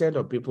the intent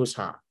of people's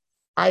heart.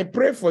 I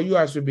pray for you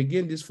as we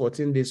begin these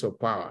 14 days of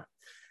power.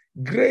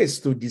 Grace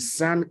to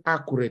discern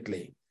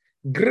accurately.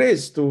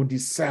 Grace to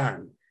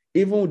discern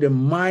even the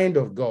mind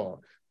of God.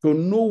 To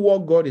know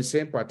what God is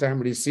saying per time,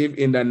 receive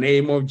in the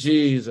name of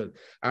Jesus.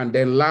 And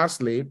then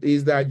lastly,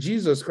 is that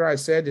Jesus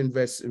Christ said in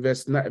verse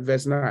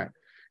 9,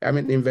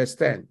 in verse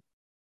 10,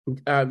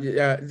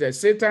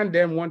 Satan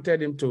then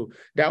wanted him to,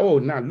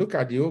 now look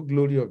at the whole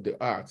glory of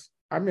the earth.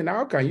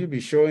 How can you be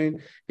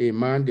showing a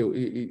man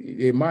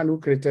who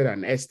created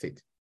an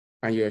estate,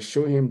 and you're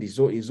showing him his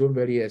own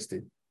very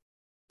estate,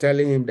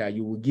 telling him that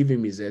you will give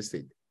him his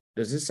estate?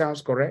 Does this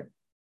sound correct?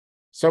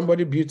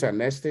 Somebody built an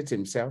estate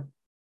himself,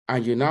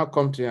 and you now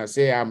come to him and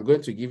say, I'm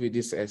going to give you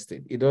this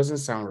estate. It doesn't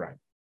sound right.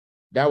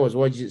 That was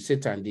what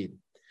Satan did.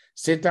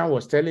 Satan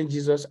was telling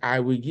Jesus, I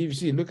will give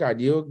you, look at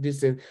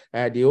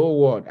the whole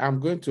world. I'm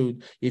going to,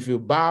 if you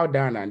bow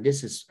down, and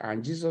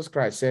Jesus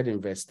Christ said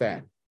in verse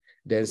 10,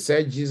 then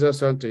said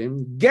Jesus unto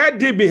him, get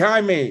thee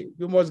behind me.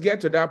 You must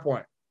get to that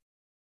point.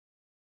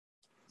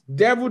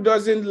 Devil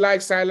doesn't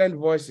like silent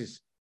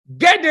voices.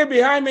 Get thee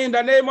behind me in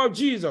the name of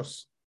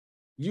Jesus.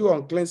 You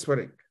unclean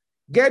spirit.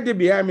 Get thee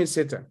behind me,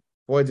 Satan.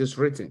 For it is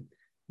written,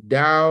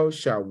 thou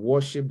shalt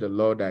worship the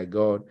Lord thy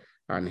God,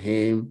 and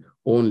him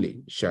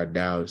only shalt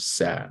thou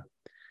serve.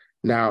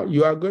 Now,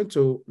 you are going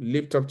to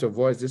lift up your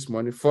voice this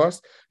morning.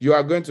 First, you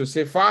are going to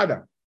say,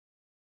 Father,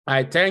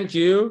 I thank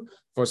you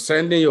for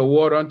sending your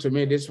word unto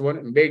me this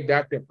morning. Make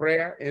that the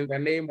prayer in the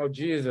name of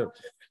Jesus.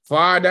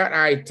 Father,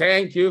 I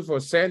thank you for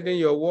sending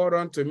your word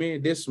unto me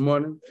this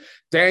morning.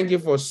 Thank you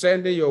for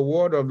sending your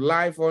word of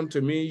life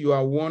unto me. You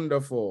are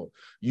wonderful.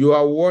 You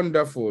are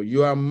wonderful.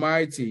 You are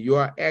mighty. You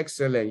are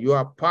excellent. You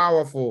are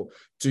powerful.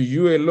 To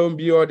you alone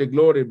be all the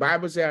glory. The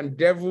Bible says, and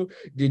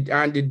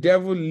the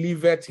devil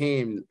liveth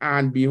him,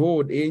 and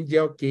behold,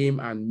 angel came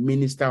and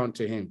ministered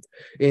unto him.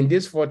 In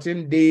these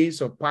 14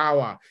 days of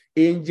power,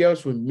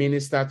 angels will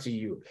minister to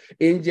you.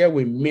 Angel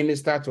will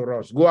minister to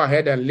us. Go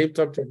ahead and lift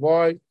up your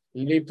voice.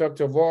 Lift up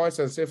your voice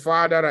and say,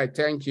 Father, I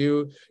thank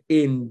you.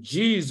 In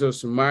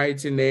Jesus'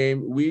 mighty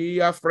name,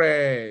 we are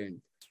friends.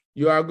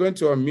 You are going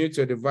to unmute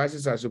your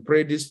devices as you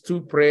pray these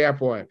 2 prayer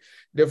points.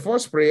 The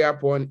first prayer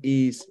point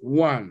is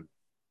 1,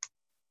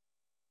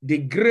 the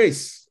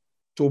grace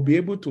to be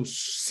able to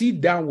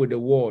sit down with the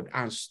word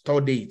and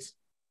study it.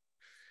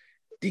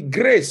 The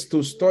grace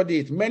to study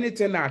it. Many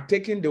things are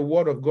taking the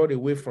word of God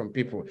away from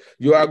people.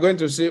 You are going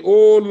to say,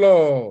 oh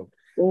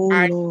Lord,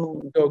 I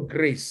need your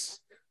grace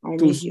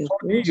to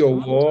study your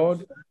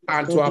word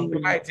and to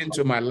apply it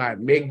into my life.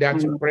 Make that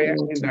your prayer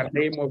in the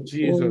name of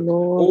Jesus.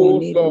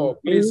 Oh Lord,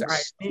 please, I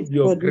need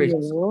your grace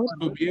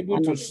to be able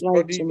to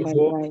study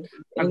your word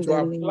and to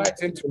apply it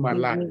into my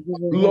life.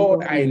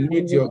 Lord, I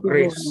need your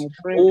grace.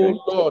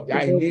 Oh Lord,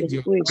 I need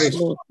your grace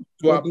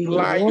to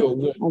apply your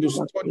word, to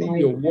study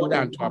your word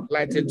and to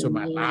apply it into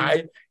my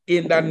life.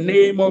 in the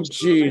name of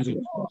Jesus.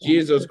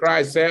 Jesus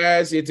Christ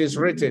says, it is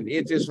written,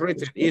 it is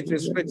written, it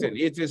is written,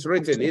 it is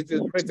written, it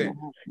is written,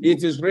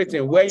 it is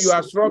written. When you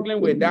are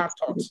struggling with that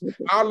thought,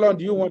 how long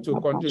do you want to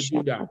continue to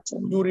do that?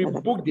 You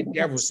rebuke the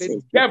devil. Say,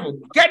 devil,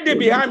 get thee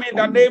behind me in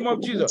the name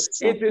of Jesus.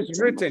 It is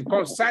written,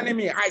 concerning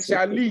me, I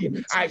shall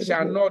live, I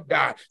shall not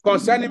die.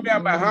 Concerning me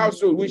and my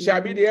household, we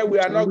shall be there. We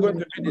are not going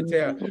to be the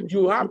tail.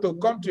 You have to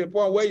come to a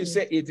point where you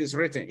say, it is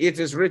written, it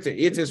is written,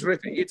 it is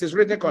written, it is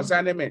written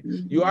concerning me.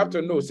 You have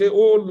to know, say,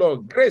 oh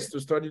Lord, grace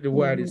to study the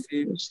word I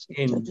received.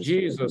 In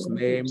Jesus'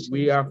 name,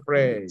 we are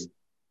praying.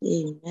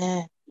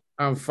 Amen.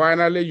 And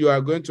finally, you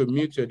are going to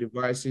mute your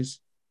devices.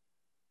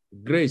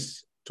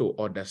 Grace to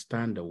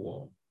understand the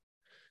word.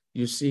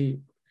 You see,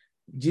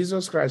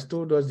 Jesus Christ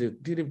told us the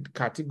three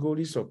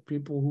categories of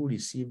people who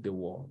receive the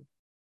word.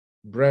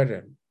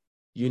 Brethren,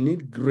 you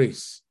need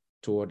grace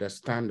to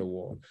understand the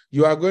word.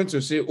 You are going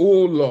to say,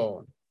 oh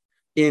Lord,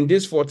 in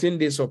these 14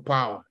 days of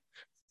power,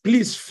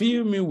 please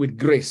fill me with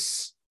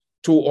grace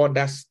to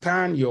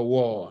understand your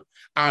word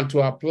and to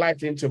apply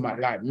it into my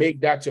life.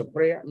 Make that your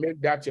prayer. Make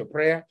that your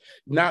prayer.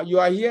 Now, you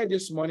are here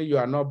this morning. You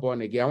are not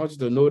born again. I want you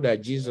to know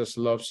that Jesus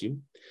loves you.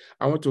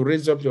 I want to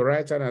raise up your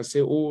right hand and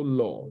say, oh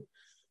Lord,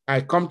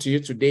 I come to you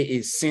today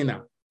a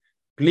sinner.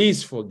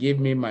 Please forgive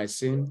me my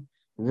sin.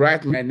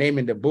 Write my name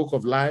in the book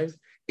of life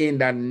in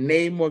the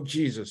name of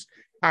Jesus.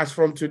 As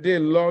from today,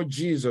 Lord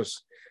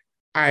Jesus,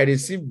 I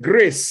receive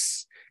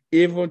grace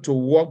even to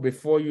walk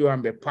before you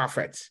and be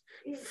perfect.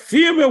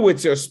 Fill me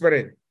with your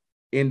spirit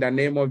in the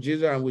name of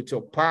Jesus and with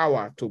your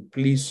power to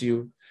please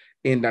you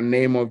in the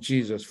name of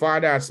Jesus.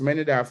 Father, as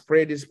many that have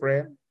prayed this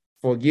prayer,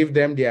 forgive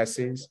them their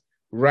sins.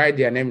 Write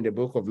their name in the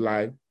book of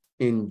life.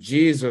 In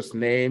Jesus'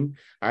 name,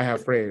 I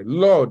have prayed.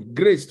 Lord,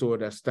 grace to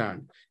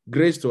understand.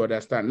 Grace to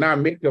understand. Now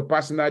make your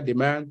personal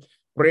demand.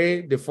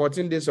 Pray. The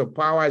 14 days of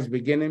power is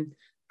beginning.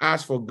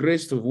 Ask for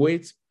grace to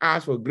wait.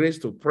 Ask for grace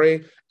to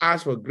pray.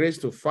 Ask for grace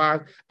to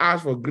fast.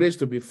 Ask for grace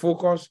to be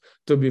focused,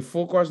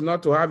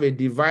 not to have a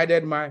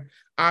divided mind.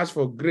 Ask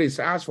for grace.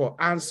 Ask for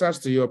answers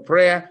to your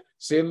prayer.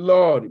 Say,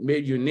 Lord,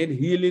 maybe you need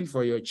healing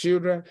for your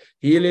children,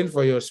 healing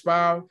for your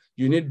spouse.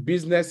 You need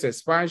business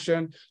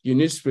expansion. You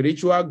need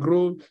spiritual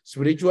growth,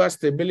 spiritual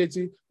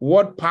stability.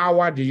 What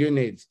power do you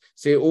need?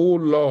 Say, oh,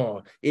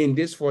 Lord, in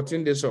these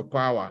 14 days of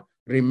power,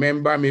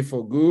 remember me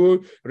for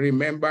good.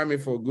 Remember me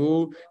for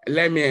good.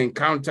 Let me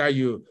encounter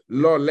you.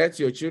 Lord, let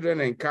your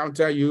children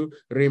encounter you.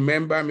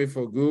 Remember me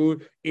for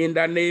good. In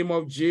the name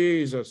of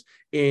Jesus.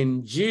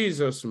 In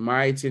Jesus'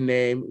 mighty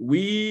name,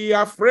 we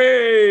are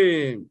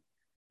praying.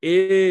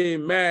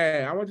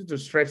 Amen. I want you to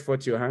stretch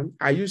forth your hand.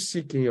 Are you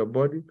sick in your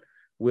body?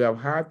 We have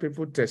had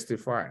people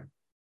testify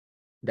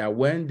that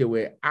when they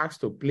were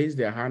asked to place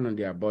their hand on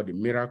their body,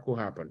 miracle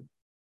happened.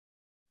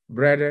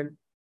 Brethren,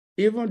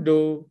 even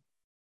though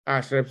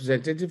as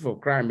representative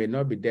of Christ may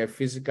not be there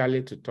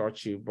physically to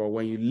touch you, but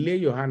when you lay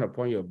your hand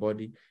upon your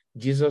body,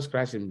 Jesus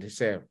Christ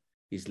himself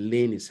is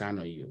laying his hand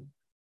on you.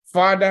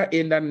 Father,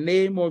 in the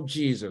name of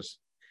Jesus,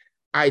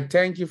 I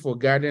thank you for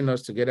guiding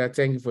us together.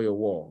 Thank you for your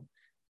word.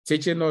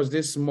 Teaching us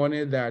this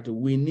morning that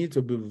we need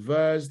to be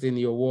versed in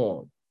your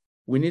word.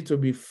 We need to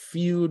be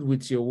filled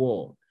with your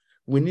word.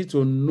 We need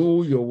to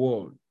know your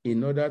word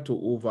in order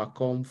to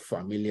overcome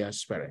familiar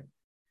spirit.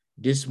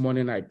 This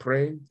morning I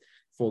pray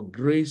for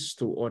grace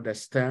to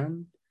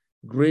understand,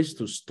 grace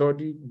to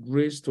study,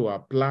 grace to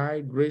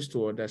apply, grace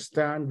to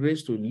understand,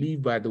 grace to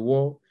live by the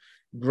word.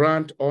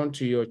 Grant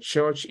unto your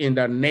church in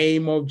the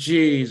name of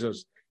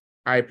Jesus.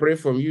 I pray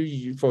for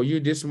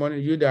you this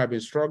morning, you that have been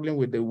struggling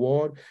with the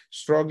word,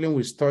 struggling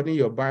with studying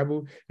your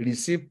Bible,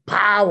 receive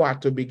power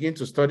to begin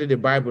to study the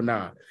Bible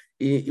now,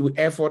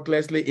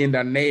 effortlessly in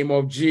the name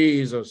of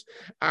Jesus.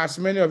 As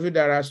many of you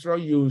that are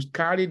strong, you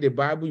carry the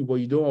Bible, but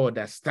you don't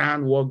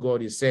understand what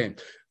God is saying.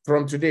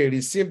 From today,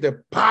 receive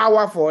the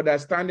power for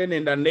understanding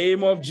in the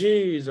name of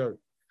Jesus.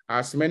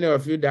 As many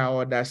of you that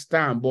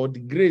understand, but the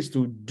grace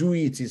to do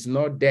it is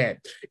not there.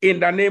 In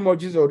the name of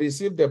Jesus,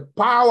 receive the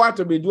power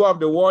to be doer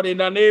of the word in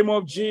the name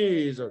of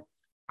Jesus.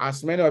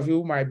 As many of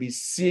you might be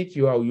sick,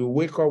 you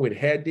wake up with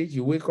headache,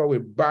 you wake up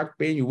with back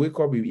pain, you wake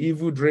up with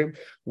evil dream,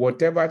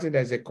 whatever thing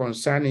that's a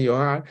concern in your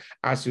heart,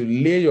 as you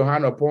lay your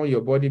hand upon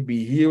your body,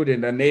 be healed in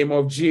the name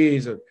of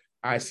Jesus.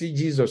 I see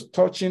Jesus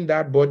touching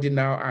that body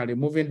now and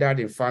removing that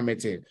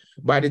infirmity.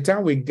 By the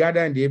time we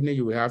gather in the evening,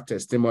 you will have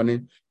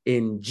testimony.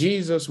 In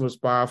Jesus'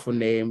 most powerful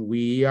name,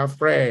 we are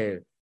prayed.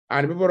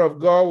 And the people of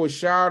God will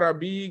shout a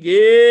big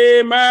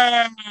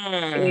amen.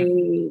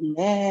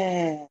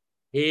 Amen.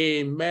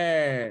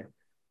 Amen.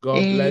 God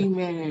bless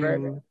you,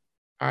 brother.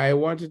 I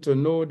want you to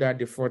know that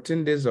the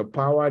 14 days of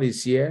power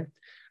is here.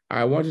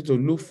 I want you to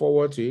look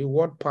forward to it.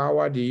 What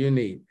power do you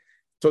need?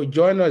 So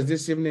join us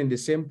this evening in the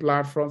same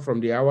platform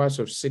from the hours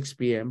of 6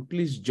 p.m.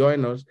 Please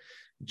join us.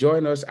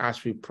 Join us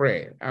as we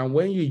pray. And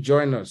when you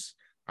join us,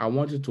 I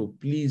want you to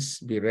please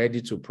be ready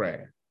to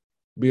pray.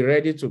 Be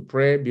ready to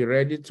pray. Be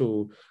ready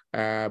to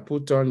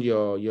put on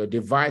your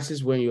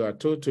devices when you are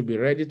told to be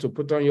ready to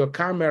put on your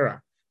camera.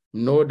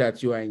 Know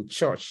that you are in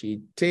church.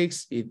 It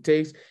takes a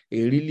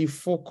really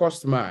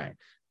focused mind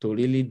to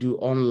really do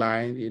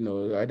online,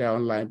 either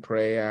online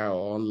prayer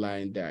or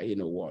online,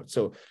 what.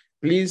 So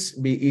please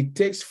it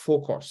takes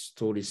focus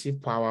to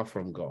receive power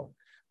from God.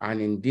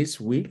 And in this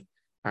week,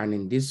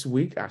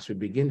 as we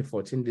begin the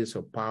 14 days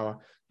of power,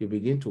 you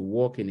begin to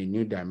walk in a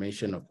new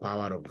dimension of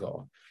power of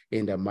God.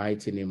 In the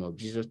mighty name of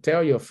Jesus.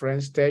 Tell your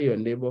friends, tell your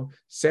neighbor,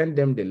 send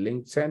them the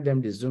link, send them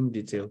the Zoom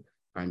detail,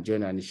 and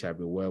join, and it shall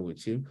be well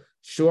with you.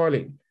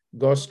 Surely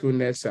God's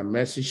goodness and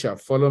mercy shall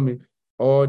follow me all